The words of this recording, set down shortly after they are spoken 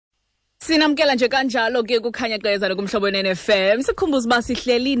Sinamkela nje kanjalo ke kukhanya xeza lokumhlobo NFM. Sikhumbuza ba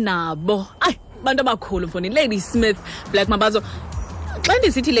sihleli nabo. Ay, bantu abakhulu mfoni Ladysmith Black Mambazo. Xa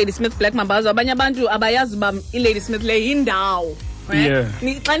ndisithi Ladysmith Black Mambazo abanye abantu abayazi ba iLadysmith le yindawo. Yeah.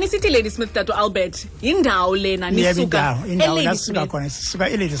 Xa nisithi Ladysmith Tato Albert, yindawo lena nisuka eLadysmith khona sisuka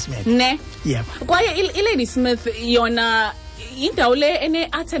eLadysmith. Ne? Yeah. Kwaye iLadysmith yona indawo le ene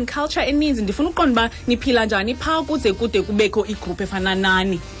arts and culture eninzi ndifuna uqonda ba niphila njani pha kuze kude kubekho igroup efana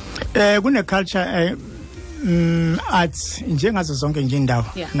nani. Kune culture arts njengazo zonke nje indawo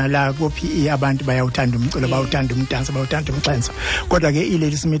nala ku PE abantu bayawuthanda umculo bawuthanda umdanso bawuthanda umxhenso kodwa ke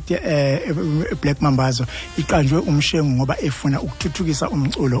iLadysmith Black Mambazo iqanjwe umshengu ngoba efuna ukuthuthukisa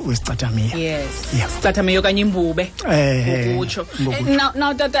umculo wesicathamiya. Yes. Sicathamiya kanye imbube ukutsho.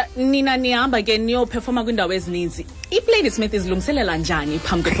 Now tata nina nihamba ke niyo performa kwindawo ezininzi. iLadysmith izilungiselela njani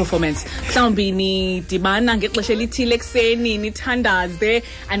phambi kwe performance? Mhlawumbi ni dibana ngexesha elithile ekseni nithandaze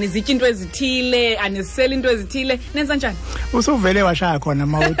anizitya into ezithile anisela into ezithile nenza njani? Usuvele washaya khona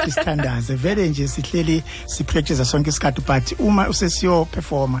mawuthi sithandaze vele nje sihleli sipractice sonke isikhathi but uma usesiyo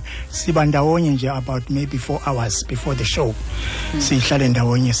performer siba ndawonye nje about maybe 4 hours before the show. Sihlale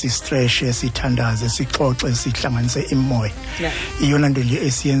ndawonye si-stretch sithandaze sixoxe sihlanganise imoya. Iyona nto nje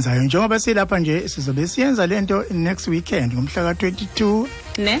esiyenzayo njengoba silapha nje sizobe siyenza lento next weekend ngomhla ka-22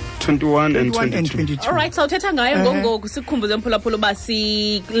 ne 21 and 22. All right, so thetha ngayo ngoku sikhumbuze mphulaphula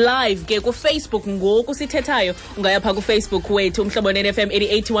basi live ke ku Facebook ngoku sithethayo ungaya pha ku Facebook wethu umhlobo NFM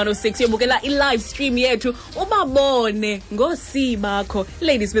 88.106 yobukela i-live stream yethu ubabone ngosi bakho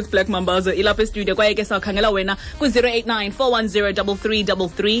Ladysmith Black Mambazo ilapha studio kwaye ke sakhangela wena ku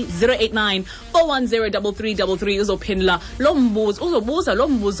 08941033333 08941033333 uzophendula lo mbuzo uzobuza lo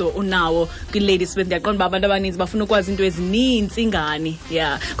mbuzo unawo ku Ladysmith. Ndiyaqonda abantu abaninzi bafuna ukwazi into ezininzi ngani.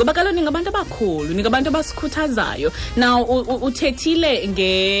 Ngoba kaloku ningabantu abakhulu ningabantu abasikhuthazayo. Now uthethile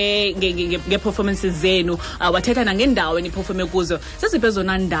nge-performances zenu wathetha nangendawo eniperforme kuzo. Sesiphi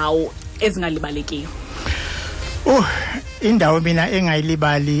ezona ndawo ezingalibaleki? Indawo mina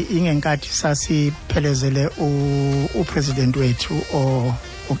engayilibali ingenkathi sasiphelezele upresident wethu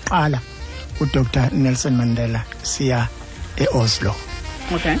oqala uDr Nelson Mandela siya eOslo.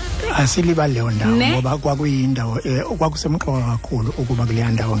 Okay. Asilibali leyo ndawo ngoba kwakuyindawo kwakusemqoka kakhulu ukuba kule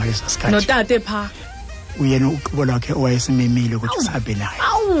ndawo ngalesa sikhathi. Notate pha uyena uqobo lakhe owayesimemile ukuthi sabe naye.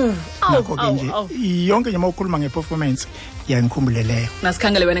 Nakho ke nje yonke nje mawukhuluma ngeperformance yangikhumbuleyo.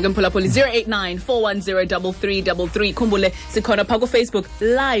 Nasikhangele wena ke mphulaphuli 08941033333 khumbule sikhona pha ku Facebook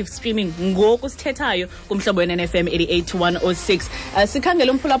live streaming ngoku sithethayo kumhlobo NFM 88.106.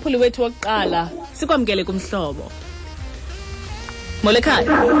 Sikhangele umphulaphuli wethu wokuqala sikwamkele kumhlobo Molekhaya.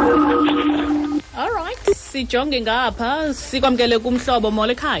 All right, sijonge ngapha sikwamkele kumhlobo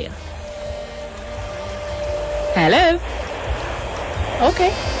Molekhaya. Hello.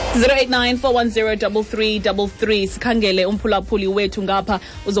 Okay. 08941033333 sikhangele umphulaphuli wethu ngapha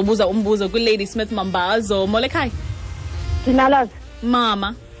uzobuza umbuzo ku Ladysmith Mambazo. Molekhaya. Sinalazi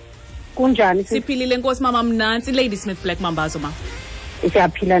mama. Kunjani? Siphilile nkosi mama mnansi Ladysmith Black Mambazo ma.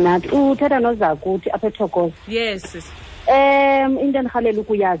 Siyaphila nathi. Uthetha nozakuthi apha eThokoza. Yes. Into endihalela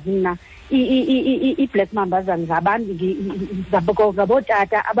ukuyazi mina i-Black Mambazo ngabantu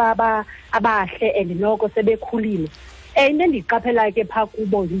ngabotata abahle and noko sebekhulile. Into endiyiqaphela ke pha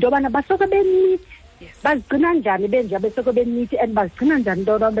kubo into yobana basoko benithi bazigcina njani benje besoko benithi and bazigcina njani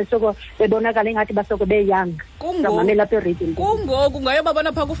into yobana besoko bebonakala ingathi basoko beyoung. Mamela apha ereading. Kungoku ngayo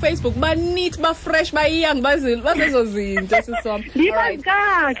babona pha ku Facebook banithi ba-fresh ba-young bazezo zinto siswam.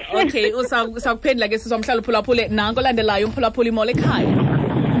 Kahle. Okay, usakuphendula ke siswam mhlala uphulaphule nanko landelayo umphulaphuli Molekhaya.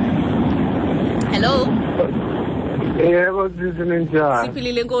 Hello. Yebo sizinjani?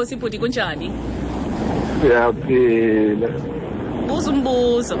 Siphilile nkosi bhuti kunjani? Siyaphila. Buza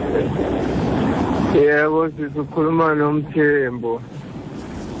umbuzo. Yebo sikhuluma noMthembo.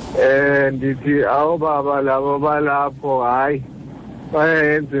 Ndithi awubaba labo balapho hayi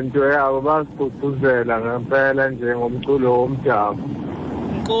bayenza into yabo basigqugquzela ngempela nje ngomculo womdabu.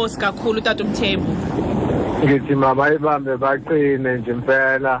 Nkosi kakhulu tata uMthembu. Ngithi mabayibambe baqine nje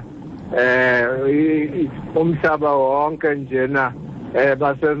impela umhlaba wonke njena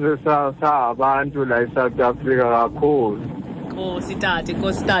basenzisa abantu la eSouth Africa kakhulu. Nkosi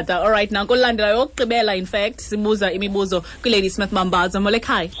tata. All right, nanko landelayo yokugqibela in fact sibuza imibuzo ku Ladysmith Mambazo.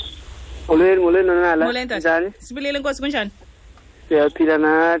 Molekhaya. Molweni nonala. Njani? Sibilele nkosi kunjani? Siyaphila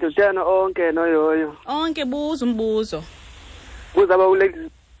nathi uthana onke noyoyo. Onke buza umbuzo. Buza ba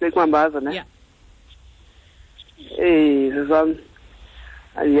uLadysmith Mambazo ne? Yeah. Siswami.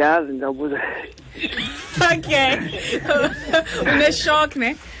 Ayazi ngiyawubuza. Okay. Une shock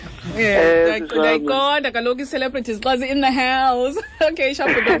ne? Yeah, ndayiqonda kaloku celebrities xa in the house. Okay,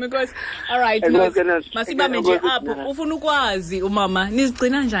 Shabudume, because all right, masibambe nje apho ufuna ukwazi umama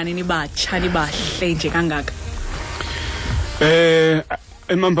nizigcina njani nibatsha nibahle nje kangaka.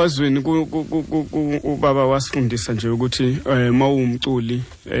 Emambazweni ubaba wasifundisa nje ukuthi mawumculi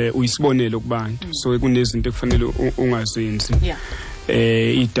uyisibonelo kubantu, so kunezinto ekufanele ungazenzi.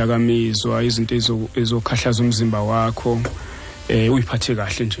 Idakamizwa, izinto ezokhahlaza umzimba wakho, uyiphathe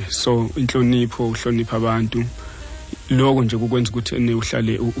kahle nje, so inhlonipho, uhlonipha abantu, lokho nje kukwenza ukuthi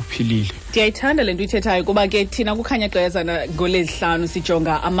uhlale uphilile. Ndiyayithanda lento uyithethayo kuba ke thina kukhanya xezana ngolesihlanu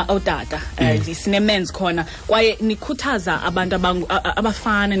sijonga odada, sine men's khona, kwaye nikhuthaza abantu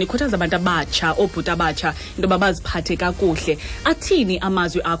abafana, nikhuthaza abantu abatsha, obhuti abatsha into babaziphathe kakuhle. Athini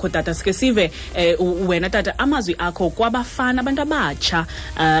amazwi akho tata? Sike sive wena tata amazwi akho kwabafana abantu abatsha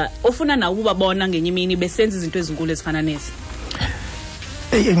ofuna nawo ubabona ngenye imini besenza izinto ezinkulu ezifana nezi.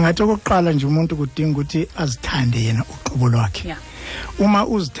 Ngathi okokuqala nje umuntu kudinga ukuthi azithande yena uqobo lwakhe. Uma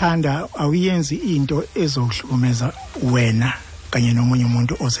uzithanda awuyenzi into ezokuhlukumeza wena kanye nomunye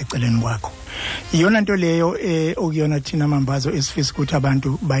umuntu oseceleni kwakho. Iyona nto leyo okuyona thina Mambazo esifisa ukuthi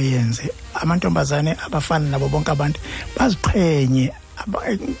abantu bayenze. Amantombazane abafana nabo bonke abantu baziqhenye.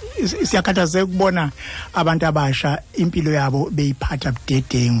 Siyakhathazeka ukubona abantu abasha impilo yabo beyiphatha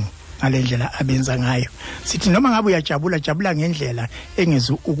budedengu ngalendlela abenza ngayo. Sithi noma ngabe uyajabula ngendlela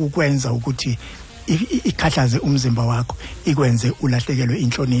engezi ukukwenza ukuthi ikhahlaze umzimba wakho, ikwenze ulahlekelwe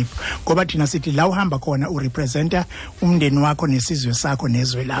inhlonipho. Ngoba thina sithi la uhamba khona urepresenta umndeni wakho nesizwe sakho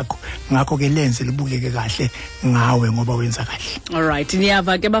nezwe lakho. Ngakho ke lenze libukeke kahle ngawe ngoba wenza kahle. All right,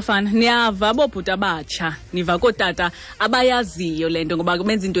 niyava ke bafana, niyava abobhuti abatsha, niva kotata abayaziyo lento ngoba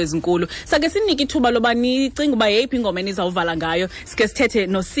kumenza into ezinkulu. Sake sinike ithuba loba nicinga uba yeyiphi ingoma enizawuvala ngayo. Sike sithethe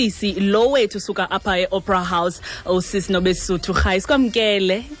nosisi lo wethu suka apha eOpera House, usisi Nobesuthu. Hayi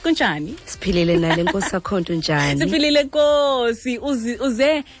sikwamkele, kunjani? Siphilile nale Nkosi akhonto njani? Siphilile Nkosi,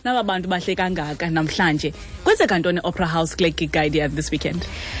 uze naba bantu bahle kangaka namhlanje. Kwenzeka ntoni eOpera House kule gig idea this weekend?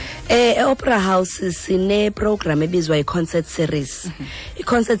 Opera House sine program ebizwa i-concert series.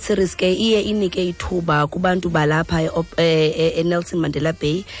 I-concert series ke iye inike ithuba kubantu balapha eNelson Mandela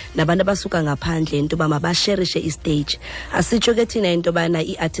Bay nabantu abasuka ngaphandle into ba mabasherishe istage. Asitsho ke thina into bana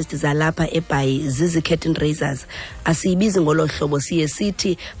i-artists zalapha eBay zizi curtain raisers. Asiyibizi ngolo hlobo, siye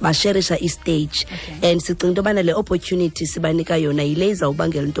sithi basherisha istage. And sicinga into bana le opportunity sibanika yona yileza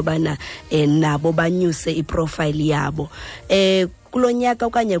ubangela into bana nabo banyuse iprofile yabo. Kulonyaka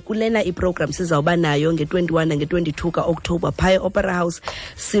okanye kulena iprogram sizawuba nayo nge21 na nge22 kaOctober phaya Opera House.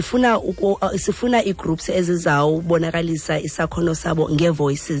 Sifuna igroups ezizawubonakalisa isakhono sabo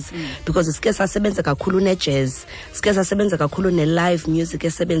ngevoices, because sike sasebenza kakhulu nejazz, sike sasebenza kakhulu nelive music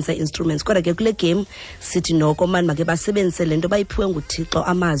esebenzisa instruments. Kodwa ke kule game sithi noko manje make basebenzise lento bayiphiwe nguThixo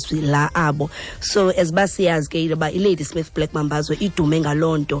amazwi la abo. So asibasiyazi ke ba iLadysmith Black Mambazo idume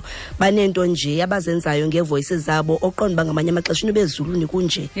ngalonto, banento nje abazenzayo ngevoices zabo oqonda bangamanye amaxesha bezulwini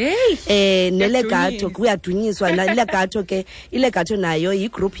kunje. Nelegato kuyadunyiswa na ilegato ke ilegato nayo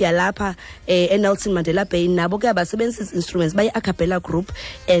igroup yalapha eNelson Mandela Bay nabo ke abasebenzisa instruments bayi acapella group.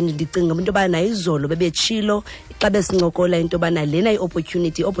 And ndicinga into bana izolo bebetshilo xa besincokola into bana lena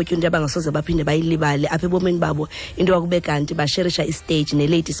iopportunity abangasoze baphinde bayilibale apha ebomeni babo into yakube kanti basherisha istage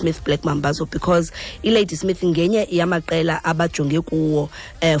neLadysmith Black Mambazo, because iLadysmith ngenye yamaqela abajonge kuwo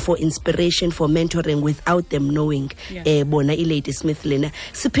for inspiration, for mentoring without them knowing. Bona iLadysmith lena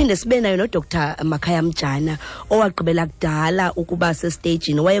siphinde sibe nayo noDr Makhaya Mjana owaqibela kudala ukuba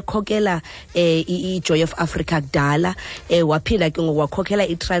sestage wayekhokela iJoy of Africa kudala, waphinda ke ngokwakhokela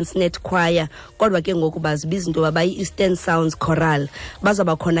iTransnet choir, kodwa ke ngoku bazibiza into bayi Eastern Sounds Choral.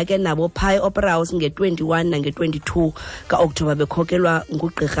 Bazaba khona ke nabo phaya Opera House nge21 na nge22 kaOctober bekhokelwa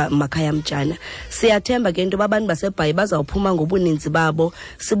nguGqirha Makhaya Mjana. Siyathemba ke into babantu baseBhayi bazawuphuma ngobuninzi babo.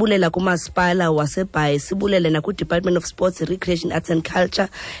 Sibulela kumasipala waseBhayi, sibulele na ku Department of Sports, Recreation, Arts and Culture,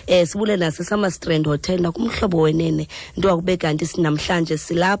 sibulela naseSummer Strand Hotel nakumhlobo wenene into yakube kanti sinamhlanje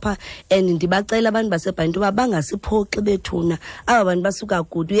silapha. And ndibacela abantu baseBhayi into bangasiphoxi bethuna aba bantu basuka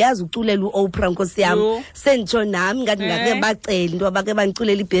kude. Uyazi uculela uOpera Nkosi yami sentsho nami ngathi ngake bacela into abake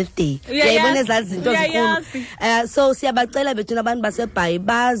bangiculela ibirthday. Uyayibona ezazinto zikhulu. So siyabacela bethuna abantu baseBhayi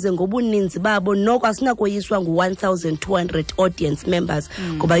baze ngobuninzi babo, noko asinakoyiswa ngu1200 audience members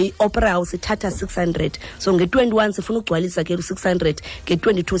ngoba iOpera House ithatha 600. So nge21 sifuna ugcwalisa ke 600,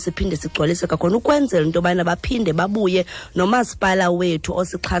 nge22 siphinde sigcwalise kakhona ukwenzela into bana baphinde babuye nomasipala wethu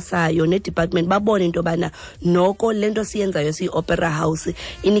osixhasayo nedepartment babone into bana noko lento siyenzayo siOpera House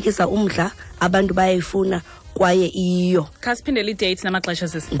inikisa umdla, abantu bayayifuna kwaye iyo khasiphindele i-dates namaxesha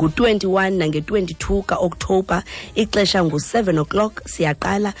sisi ngu-21 nange-22 ka-October ixesha ngu-7 o'clock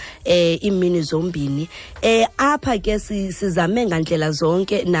siyaqala iimini zombini apha ke sizame ngandlela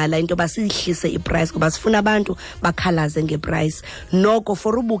zonke nala into basihlise iprice ngoba sifuna abantu bakhalaze ngeprice noko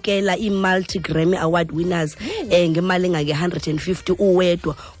for ubukela i-multi Grammy Award winners ngemali engange-150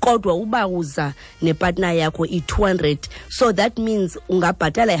 uwedwa kodwa uba uza nepartner yakho i-200 so that means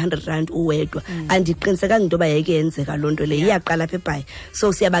ungabhatala i-100 uwedwa andiqinisekanga into yoba yeke yenzeka loo nto le iyaqala apha eBhayi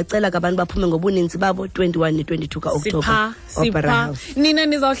so siyabacela kabantu baphume ngobuninzi babo 21 ne-22 ka-October sipha nina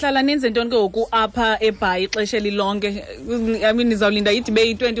nizawuhlala nenze ntoni ke ngoku apha eBhayi ixesha elilonke I mean nizawulinda ithi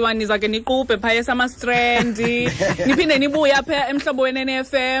beyi-21 nizake niqubhe phaya esamastrand niphinde nibuye apha emhlobo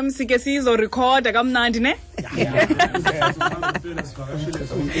wenene-FM sike sizorekhoda kamnandi ne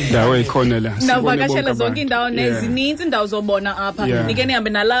ndawo ikhona la navakashela zonke iindawo nezininzi iindawo zobona apha nike nihambe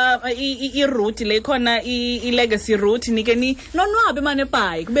nala iroute le khona i-legacy route nike nonwabe mane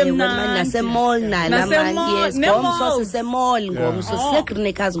eBhayi kube mnandi nasemall yes ngomso sisemall ngomso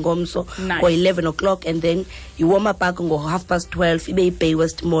sisegreenacres ngomso ngo-11 o'clock and then iwarm-up park ngo-12:30 ibe iBay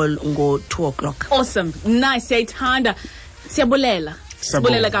West Mall ngo-2 o'clock. Awesome, nice, siyayithanda, siyabulela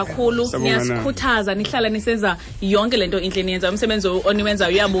kakhulu, niyasikhuthaza nihlala nisenza yonke lento inhle niyenza umsebenzi oniwenza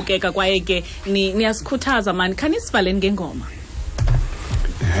uyabukeka kwaye ke niyasikhuthaza man. Khanisivale ngengoma.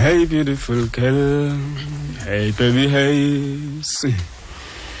 Hey beautiful girl, hey baby, hey sing.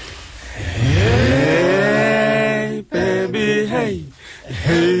 Hey baby, hey,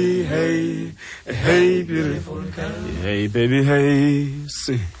 hey, hey, hey beautiful girl, hey baby, hey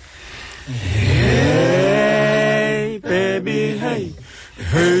sing. Hey baby, hey,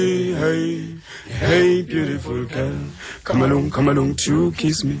 hey, hey, hey beautiful girl, come along to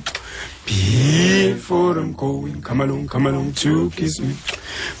kiss me before I'm going. Come along to kiss me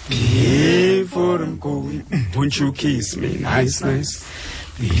before I'm going. Won't you kiss me nice, nice?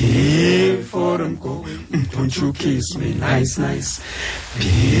 Before I'm going, won't you kiss me nice, nice?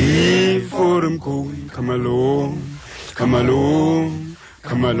 Before I'm going, come along, come along,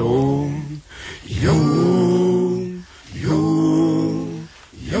 come along. You.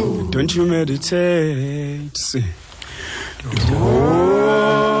 Don't you meditate, see?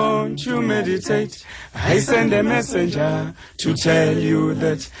 Don't you meditate? I send a messenger to tell you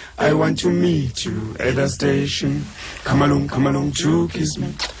that I want to meet you at the station. Come along to kiss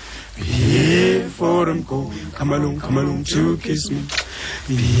me before I'm going. Come along to kiss me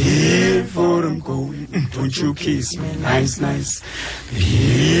before I'm going. Won't you kiss me nice, nice?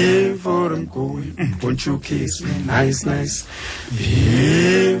 Before I'm going. Won't you kiss me nice, nice?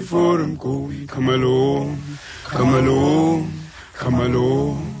 Before I'm going. Come along.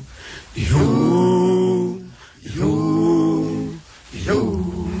 You.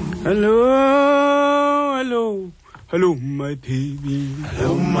 Hello, my baby.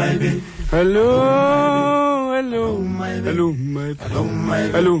 Hello, my baby. Hello, my baby. Hello, my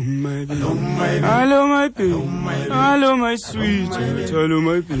baby. Hello, my baby. Hello, my baby. Hello, my sweetheart. Hello,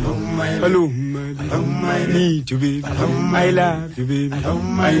 my baby. Hello, my baby. Need you, baby. I love you, baby.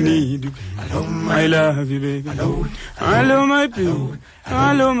 I need you, baby. I love you, baby. Hello, my baby.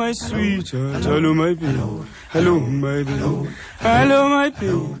 Hello, my sweetheart. Hello, my baby. Hello, my baby. Hello, my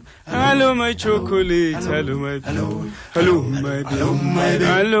baby. Hello, my chocolate. Hello, my baby. Hello, my baby.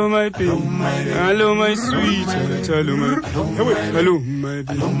 Hello, my baby. Hello, my sweetheart. Hello, my baby. Hello, my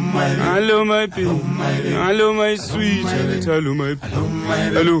baby. Hello, my baby. Hello, my sweetheart. Hello, my baby.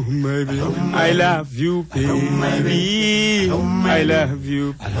 Hello, my baby. I love you, baby. I love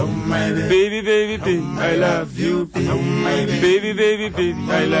you, baby, baby, baby. I love you, baby, baby,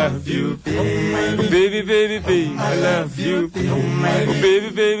 baby. I love you, baby, baby, baby. I love you,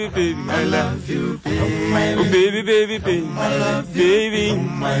 baby, baby, baby. I love you, baby, baby, baby. I love baby,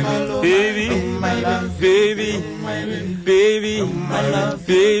 baby, baby, baby, I love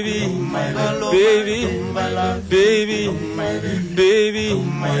baby, baby, baby,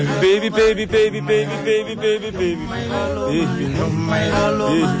 baby, baby, baby, baby, baby, baby, baby, baby, baby, baby, baby, baby,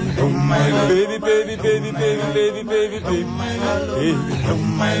 baby, baby, baby, baby.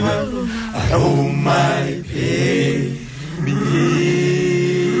 Oh my baby.